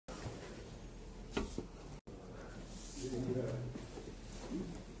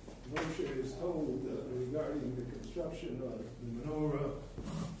construction of the menorah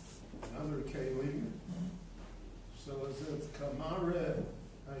and other kelim. So as if kamare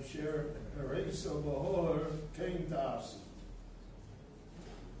asher ereso bahor came to us.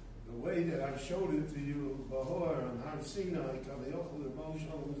 The way that I showed it to you, Bahor and Har Sinai, Kaviochel, the Moshe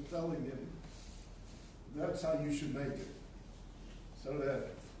was telling him, that's how you should make it. So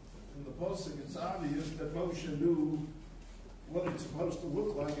that in the Pasuk it's obvious that Moshe knew what it's supposed to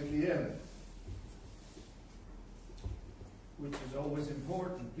look like at the end. Which is always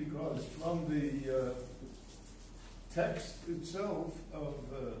important because from the text itself of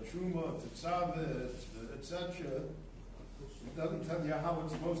Truma, tetzaveh, etc., it doesn't tell you how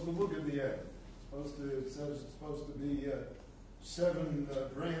it's supposed to look at the end. It says it's supposed to be a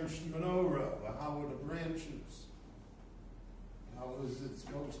 7-branched menorah. How are the branches? How is it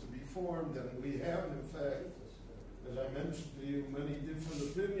supposed to be formed? And we have, in fact, as I mentioned to you, many different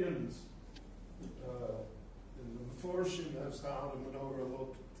opinions in the Meforshim as to how the menorah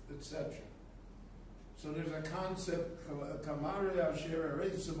looked, etc. So there's a concept, Kamari Asher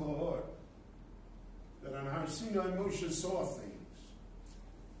Eretz Bahor, that on Har Sinai Moshe saw things.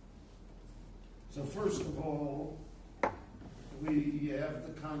 So first of all, we have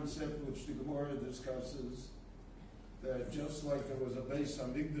the concept which the Gemara discusses, that just like there was a Beis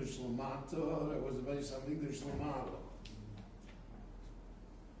Hamikdash Lamata, there was a Beis Hamikdash Lamala.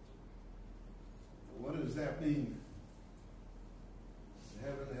 What does that mean?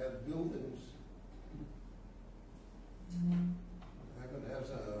 Heaven had buildings. Heaven has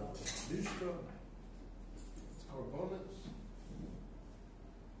a Mishkan. Korbanos.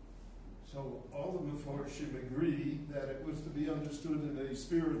 So all the Meforshim agree that it was to be understood in a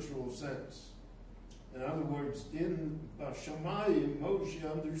spiritual sense. In other words, in Bashamayim, Moshe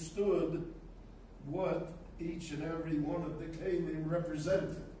understood what each and every one of the Kelim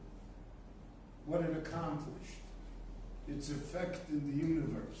represented, what it accomplished, its effect in the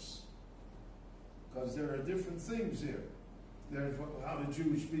universe. Because there are different things here. There's how the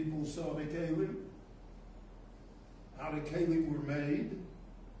Jewish people saw the Kelim, how the kelim were made,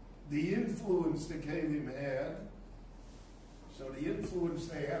 the influence the kelim had. So the influence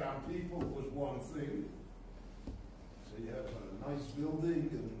they had on people was one thing. So you have a nice building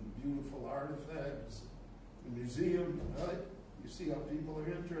and beautiful artifacts, a museum, right? You see how people are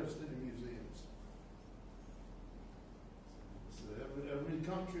interested in museums. So every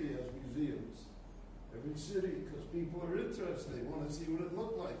country has museums. Every city, because people are interested. They want to see what it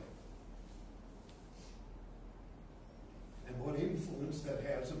looked like. And what influence that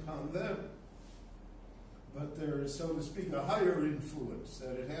has upon them. But there is, so to speak, a higher influence,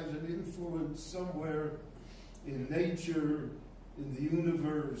 that it has an influence somewhere in nature, in the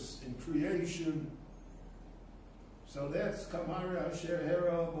universe, in creation. So that's Kamara Asher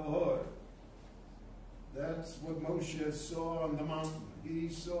Hera Bahor. That's what Moshe saw on the mountain. He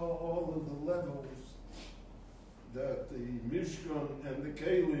saw all of the levels that the Mishkan and the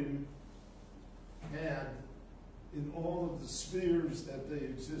Kelim had in all of the spheres that they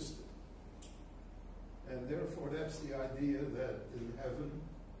existed. And therefore that's the idea that in heaven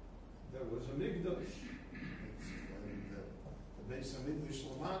there was a Migdash. And the Beis HaMikdash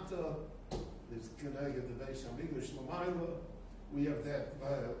Lamata is connected to the Beis HaMikdash Lamayla. We have that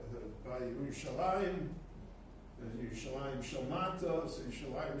by Yerushalayim. There's Yerushalayim Shalmata. So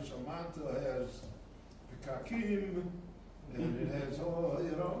Yerushalayim Shalmata has Pekakim, and it has all,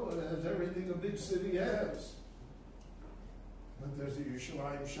 it has everything a big city has. But there's a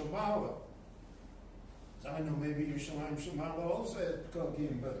Yerushalayim Shamala. So I know maybe Yerushalayim Shamala also has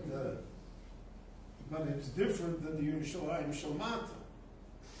Pekakim, but it's different than the Yerushalayim Shalmata.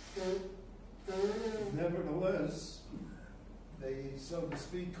 Nevertheless, they, so to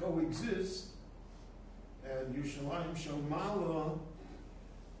speak, coexist, and Yerushalayim Shalmala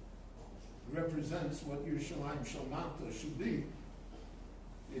represents what Yerushalayim Shalmata should be.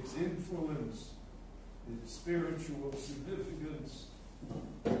 Its influence, its spiritual significance,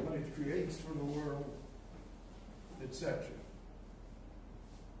 what it creates for the world, etc.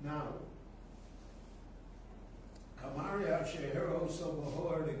 Now, Kamari Ashehero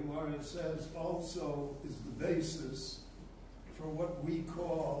Sobahor, the Gemara says, also is the basis for what we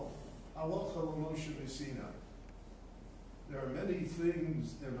call Halacha L'Moshe Sinai. There are many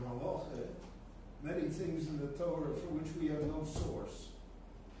things in Halacha, many things in the Torah for which we have no source.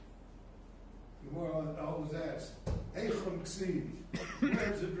 The Gemara always asks, Eicham Ksiv,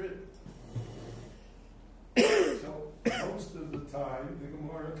 where is it written? So most of the time, the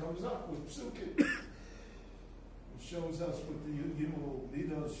Gemara comes up with Psukim. It shows us what the Gimel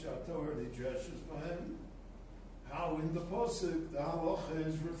Midos Shator, the Dreshes Bahem, how in the Pasuk the Halacha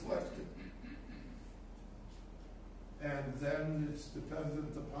is reflected. and then it's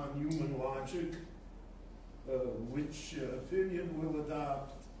dependent upon human logic, which opinion we'll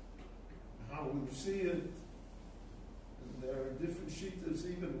adopt, how we see it. And there are different shittas.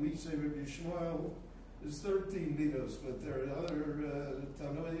 Even we say Rabbi Shmuel is 13 midos, but there are other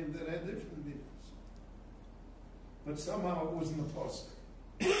Tanoim that had different midos. But somehow it wasn't a pasuk.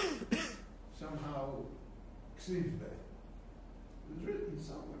 Somehow, ksiveh. It was written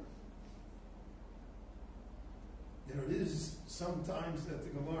somewhere. There is sometimes that the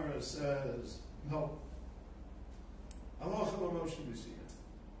Gemara says, no. Allah Moshe Messiah.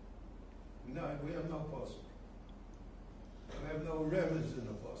 No, we have no pasuk. We have no remez in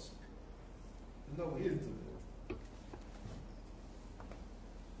a pasuk. No hint of it.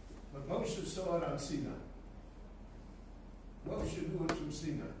 But Moshe saw it on Sinai. Moshe knew it from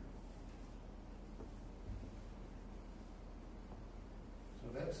Sinai. So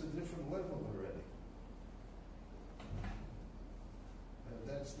that's a different level already. And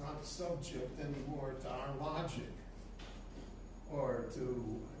that's not subject anymore to our logic, or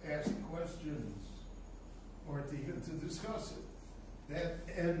to ask questions, or to even to discuss it. That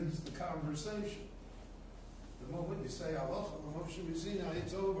ends the conversation. The moment you say Allah, Moshe Messina,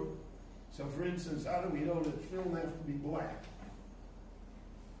 it's over. So for instance, how do we know that film has to be black?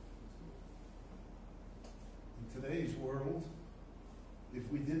 In today's world, if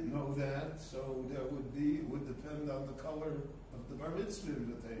we didn't know that, so there would depend on the color of the bar mitzvah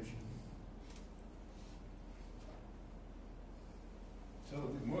invitation. So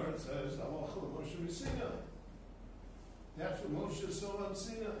the Gemara says, Allah Moshe Messina. That's what Moshe saw on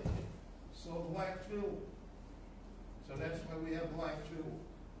Sinai. Saw black film. So that's why we have black film.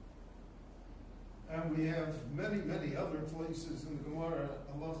 And we have many, many other places in the Gemara,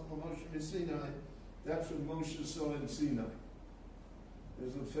 Allah Moshe Sinai. That's what Moshe saw in Sinai.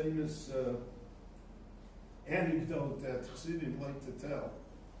 There's a famous anecdote that Chassidim like to tell.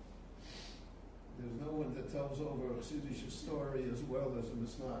 There's no one that tells over a Chassidish story as well as a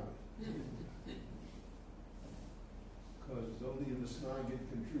Misnagid. Because only a Misnagid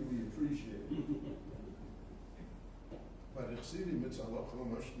can truly appreciate it. But Chassidim, it's Allah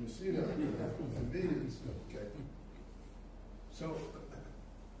Moshe Messina. To me, it's okay. So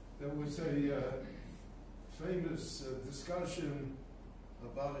there was a famous discussion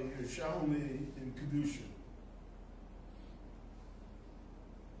about a Yerushalmi in Kedusha.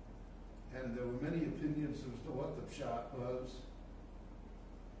 And there were many opinions as to what the pshat was.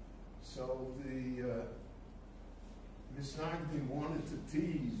 So the Misnagdim wanted to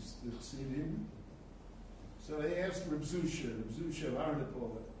tease the Chassidim. So they asked Reb Zusha of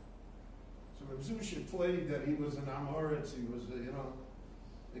Arnipol. So Reb Zusha played that he was an Amoritz, he was,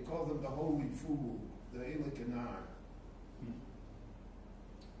 they called him the holy fool, the Elikanar.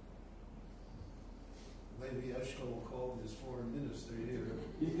 Levi Eshkol called his foreign minister here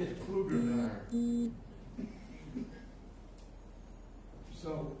the Klugernar.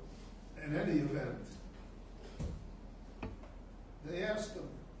 So, in any event, they asked him,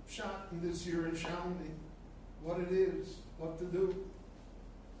 shot in this year in Shalmi, what it is, what to do.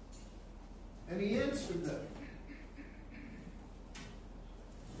 And he answered them.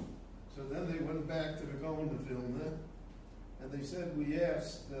 So then they went back to the Gaon to film it, and they said, we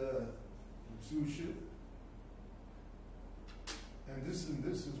asked Zusha, and this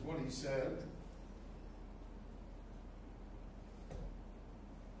is what he said.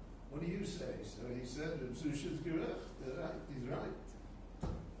 What do you say? So he said, Zusha's gerecht. He's right.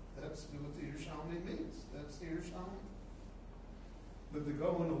 That's what the Yerushalmi means. That's the Yerushalmi. But the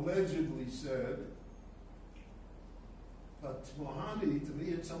Gaon allegedly said, but Mohani, to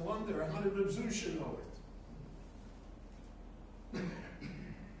me it's a wonder, how did Reb Zusha know it?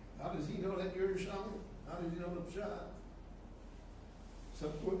 How does he know that Yerushalmi? How does he know the Pshat? So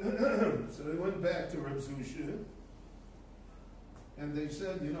they went back to Reb Zusha, and they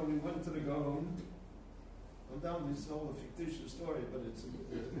said, we went to the Gaon. Undoubtedly it's all a fictitious story, but it's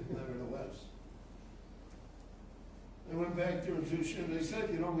nevertheless. They went back to Reb Zusha and they said,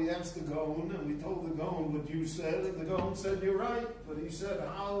 we asked the Gaon and we told the Gaon what you said, and the Gaon said, you're right. But he said,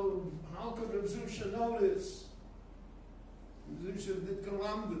 how could Reb Zusha know this? Reb Zusha did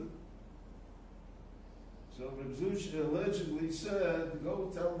Kalamda. So Reb Zusha allegedly said, go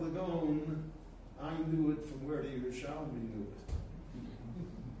tell the Gaon, I knew it from where the Yerushalmi knew it.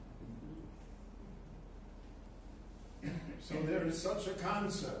 So there is such a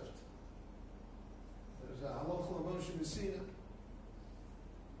concept. There's a halacha Moshe Messina,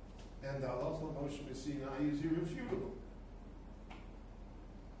 and the halacha Moshe Messina is irrefutable.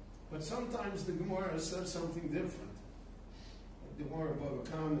 But sometimes the Gemara says something different. Like the Gemara Bava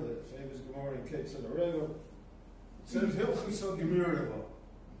Kama, the famous Gemara in Ketz and Areva, says Hilchus HaGemirah.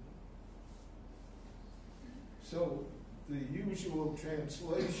 So the usual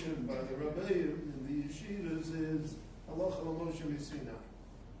translation by the Rabbi in the yeshivas is Halacha L'Moshe Sinai.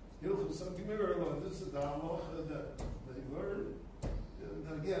 Hilchus HaGemirah, this is the halacha that they learned.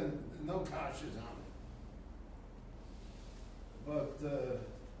 And again, no kashas on it. But the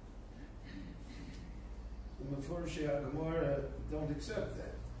Meforshei HaGemara don't accept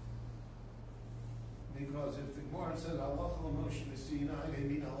that. Because if the Gemara says Halacha L'Moshe Sinai, they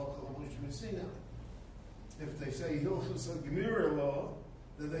mean Halacha L'Moshe Sinai. If they say Hilchus HaGemirah law,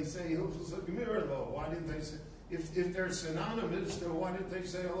 then they say Hilchus HaGemirah law. Why didn't they say, if they're synonymous, then why didn't they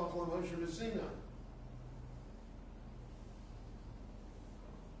say Halacha L'Moshe Sinai?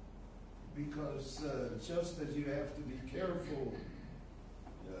 Because just as you have to be careful,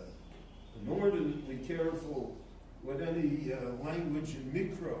 inordinately careful with any language in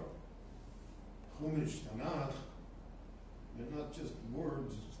Mikra, Chumash, Tanakh, they're not just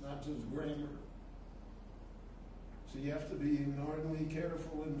words, it's not just grammar. So you have to be inordinately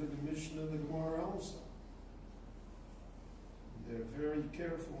careful in the Mishnah and the Gemara also. They're very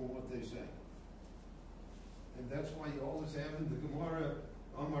careful in what they say. And that's why you always have in the Gemara,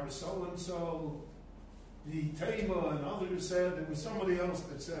 Amar so-and-so, the Tema and others said, it was somebody else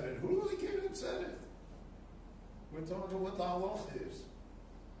that said it. Who do they care that said it? We're talking what the halach is.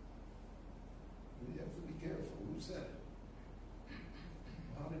 You have to be careful who said it.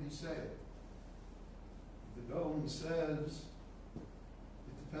 How did he say it? The Gaon says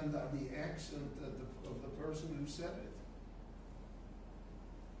it depends on the accent of the person who said it.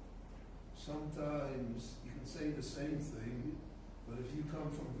 Sometimes you can say the same thing, but if you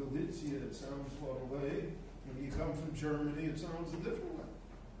come from Galicia, it sounds one way. When you come from Germany, it sounds a different way.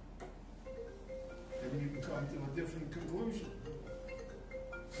 And you can come to a different conclusion.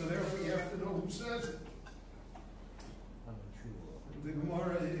 So therefore, you have to know who says it. The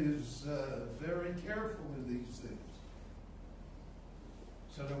Gemara is very careful in these things.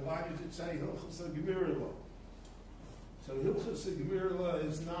 So then why did it say Hilchus HaGemirah? So Hilchus HaGemirah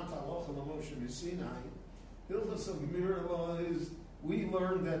is not Halacha L'Moshe Sinai. Hilchus HaGemirah is, we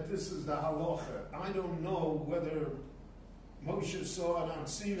learned that this is the halacha. I don't know whether Moshe saw it on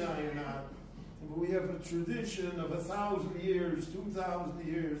Sinai or not, but we have a tradition of 1,000 years, 2,000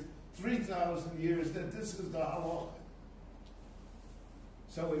 years, 3,000 years that this is the halacha.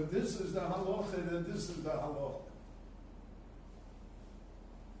 So if this is the halacha, then this is the halacha.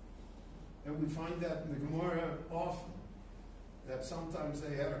 And we find that in the Gemara often, that sometimes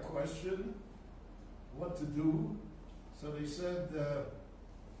they had a question, what to do. So they said,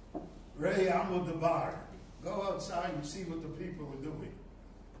 Rei Amud Dabar, go outside and see what the people are doing.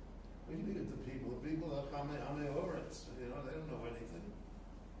 What do you mean the people? The people are Chame Oretz. You know, they don't know anything.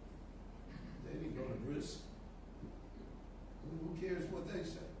 They didn't go to Bris. Who cares what they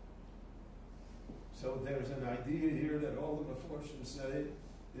say? So there's an idea here that all the Meforshim say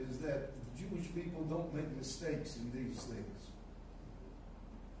is that the Jewish people don't make mistakes in these things.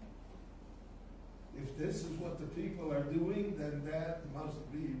 If this is what the people are doing, then that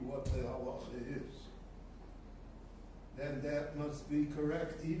must be what the halacha is. Then that must be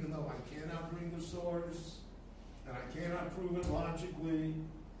correct, even though I cannot bring the source, and I cannot prove it logically,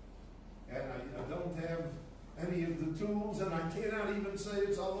 and I don't have any of the tools, and I cannot even say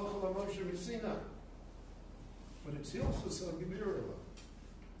it's halacha l'Moshe Sinai. But it's Hilchus HaGemirah.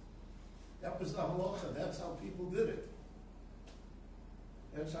 That was the halacha. That's how people did it.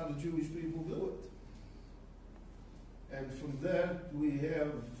 That's how the Jewish people do it. And from that we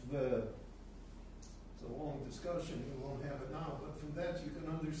have, it's a long discussion, we won't have it now, but from that you can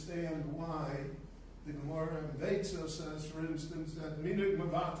understand why the Gemara in Beitza says, for instance, that minig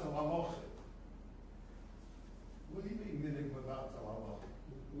mevatel halacha. What do you mean minig mevatel halacha?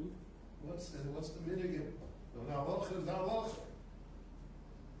 What's the minig? The halacha is the halacha.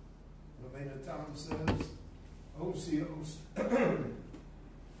 Rabbi Tam says, Osios,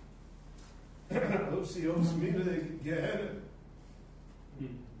 Osios minig Gehenim. The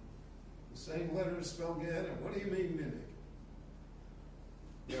same letters spell Gehenim. What do you mean minig?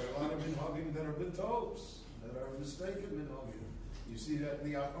 There are a lot of minhagim that are betos, that are mistaken minhagim. You see that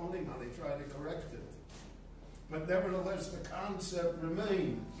in the Achonim, how they try to correct it. But nevertheless, the concept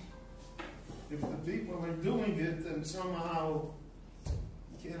remains. If the people are doing it, then somehow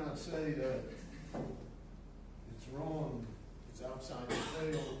you cannot say that it's wrong, it's outside the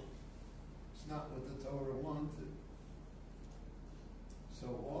veil, it's not what the Torah wanted. So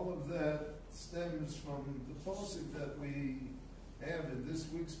all of that stems from the pasuk that we have in this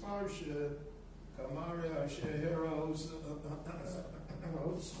week's parsha, Kamara Sheheros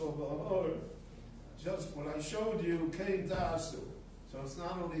just what I showed you, Kain Tasu. So it's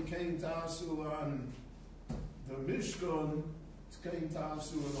not only Kain Tasu on the Mishkan, it's Kain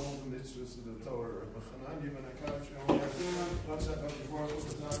Tasu and all the mitzvahs of the Torah.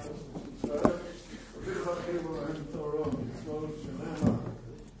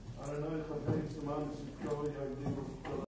 I don't know if I